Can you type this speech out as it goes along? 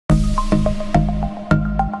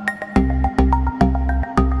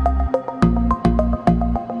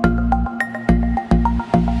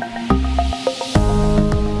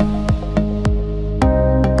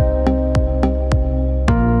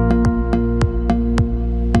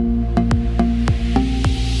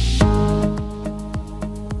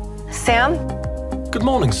Good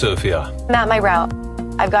morning, Sophia. I'm at my route.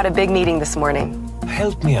 I've got a big meeting this morning.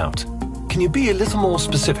 Help me out. Can you be a little more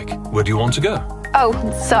specific? Where do you want to go? Oh,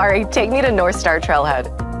 sorry. Take me to North Star Trailhead.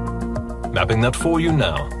 Mapping that for you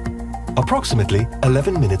now. Approximately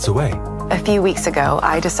 11 minutes away. A few weeks ago,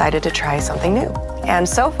 I decided to try something new. And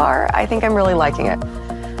so far, I think I'm really liking it.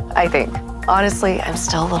 I think. Honestly, I'm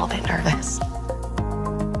still a little bit nervous.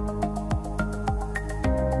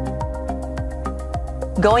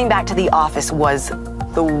 Going back to the office was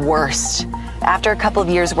the worst. After a couple of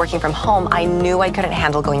years working from home, I knew I couldn't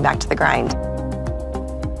handle going back to the grind.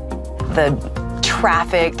 The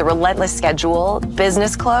traffic, the relentless schedule,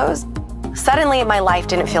 business closed. Suddenly, my life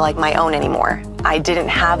didn't feel like my own anymore. I didn't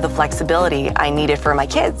have the flexibility I needed for my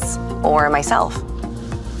kids or myself.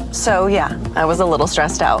 So yeah, I was a little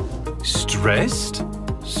stressed out. Stressed?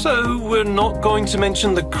 So we're not going to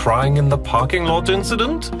mention the crying in the parking lot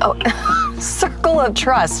incident? Oh, circle of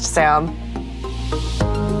trust, Sam.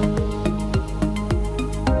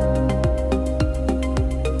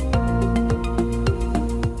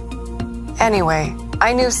 Anyway,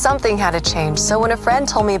 I knew something had to change, so when a friend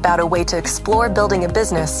told me about a way to explore building a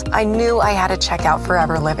business, I knew I had to check out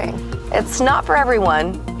Forever Living. It's not for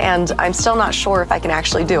everyone, and I'm still not sure if I can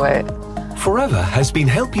actually do it. Forever has been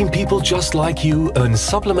helping people just like you earn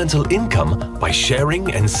supplemental income by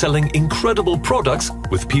sharing and selling incredible products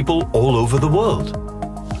with people all over the world.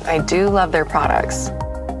 I do love their products.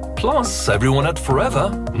 Plus, everyone at Forever,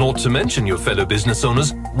 not to mention your fellow business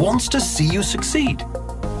owners, wants to see you succeed.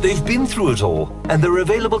 They've been through it all, and they're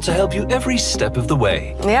available to help you every step of the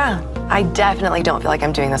way. Yeah, I definitely don't feel like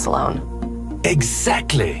I'm doing this alone.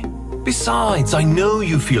 Exactly. Besides, I know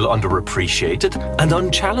you feel underappreciated and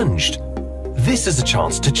unchallenged. This is a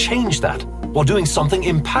chance to change that while doing something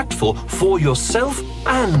impactful for yourself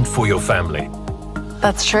and for your family.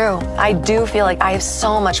 That's true. I do feel like I have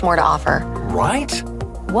so much more to offer. Right?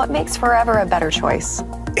 What makes Forever a better choice?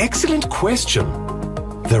 Excellent question.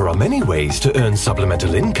 There are many ways to earn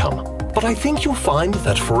supplemental income, but I think you'll find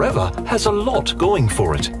that Forever has a lot going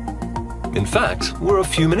for it. In fact, we're a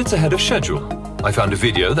few minutes ahead of schedule. I found a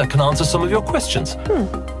video that can answer some of your questions.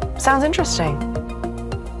 Sounds interesting.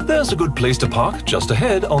 There's a good place to park just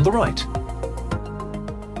ahead on the right.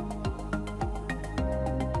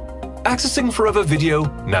 Accessing Forever video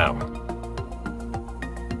now.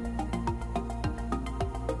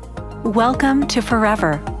 Welcome to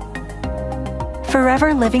Forever.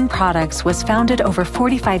 Forever Living Products was founded over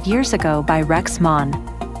 45 years ago by Rex Mon.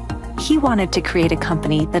 He wanted to create a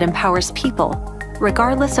company that empowers people,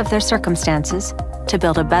 regardless of their circumstances, to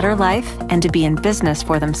build a better life and to be in business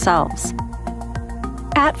for themselves.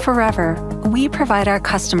 At Forever, we provide our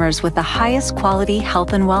customers with the highest quality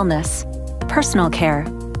health and wellness, personal care,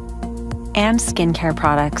 and skincare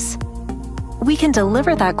products. We can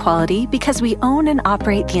deliver that quality because we own and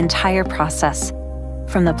operate the entire process,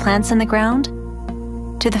 from the plants in the ground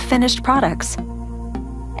to the finished products,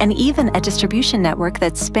 and even a distribution network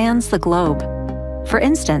that spans the globe. For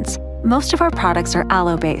instance, most of our products are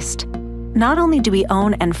aloe-based. Not only do we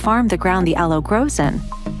own and farm the ground the aloe grows in,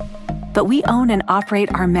 but we own and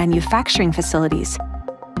operate our manufacturing facilities,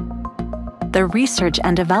 the research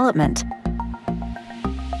and development,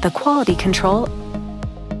 the quality control,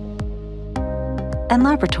 and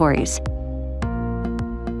laboratories,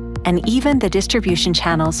 and even the distribution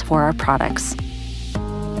channels for our products.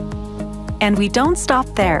 And we don't stop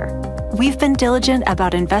there. We've been diligent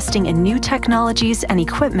about investing in new technologies and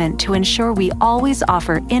equipment to ensure we always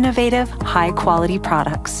offer innovative, high-quality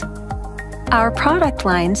products. Our product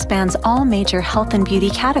line spans all major health and beauty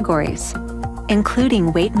categories,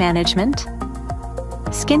 including weight management,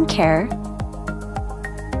 skincare,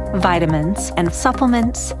 vitamins and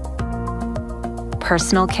supplements,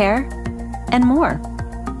 personal care, and more.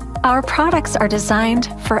 Our products are designed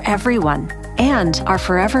for everyone, and our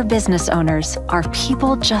Forever business owners are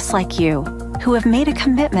people just like you who have made a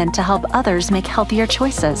commitment to help others make healthier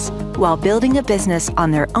choices while building a business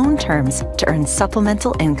on their own terms to earn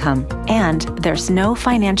supplemental income. And there's no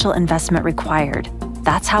financial investment required.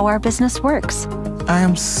 That's how our business works. I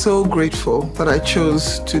am so grateful that I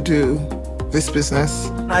chose to do this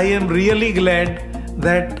business. I am really glad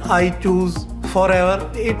that I choose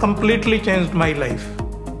Forever. It completely changed my life.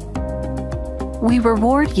 We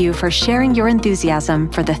reward you for sharing your enthusiasm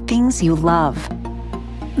for the things you love.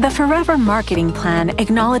 The Forever Marketing Plan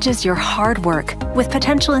acknowledges your hard work with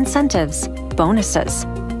potential incentives, bonuses,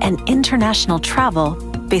 and international travel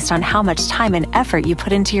based on how much time and effort you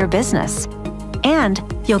put into your business. And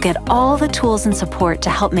you'll get all the tools and support to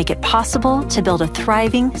help make it possible to build a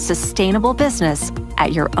thriving, sustainable business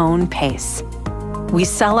at your own pace. We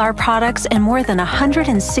sell our products in more than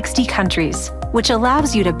 160 countries, which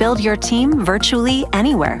allows you to build your team virtually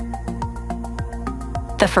anywhere.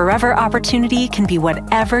 The forever opportunity can be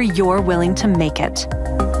whatever you're willing to make it.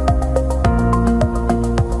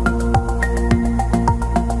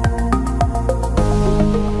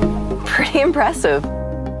 Pretty impressive.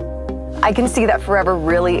 I can see that Forever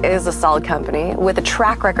really is a solid company with a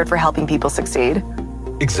track record for helping people succeed.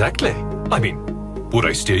 Exactly. I mean, would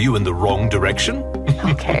I steer you in the wrong direction?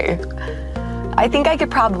 Okay. I think I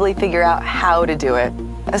could probably figure out how to do it,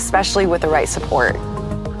 especially with the right support.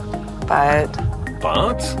 But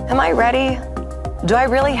am I ready? Do I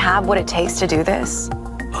really have what it takes to do this?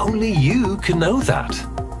 Only you can know that.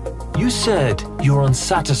 You said you're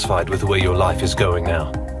unsatisfied with the way your life is going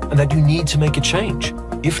now, and that you need to make a change.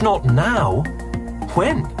 If not now,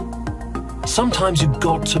 when? Sometimes you've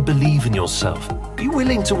got to believe in yourself. Be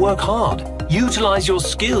willing to work hard, utilize your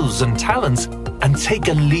skills and talents, and take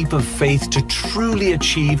a leap of faith to truly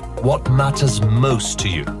achieve what matters most to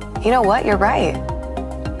you. You know what? You're right.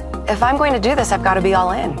 If I'm going to do this, I've got to be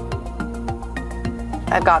all in.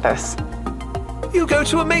 I've got this. You go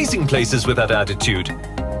to amazing places with that attitude.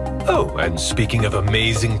 Oh, and speaking of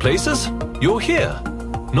amazing places, you're here.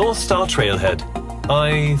 North Star Trailhead.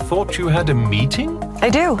 I thought you had a meeting? I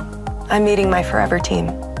do. I'm meeting my Forever team.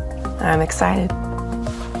 I'm excited.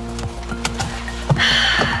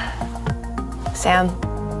 Sam,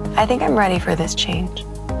 I think I'm ready for this change.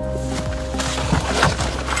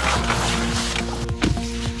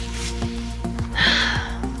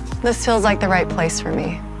 This feels like the right place for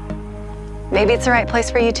me. Maybe it's the right place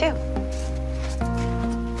for you too.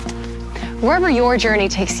 Wherever your journey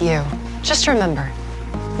takes you, just remember,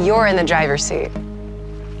 you're in the driver's seat.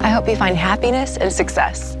 I hope you find happiness and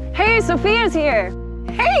success. Hey, Sophia's here.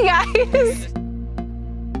 Hey, guys!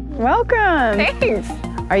 Welcome. Thanks.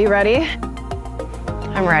 Are you ready?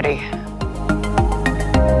 I'm ready.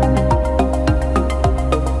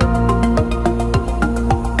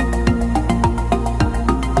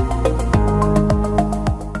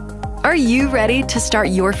 Are you ready to start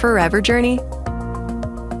your Forever journey?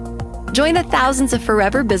 Join the thousands of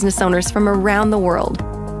Forever business owners from around the world.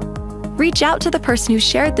 Reach out to the person who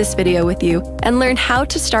shared this video with you and learn how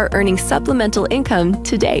to start earning supplemental income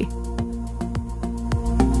today.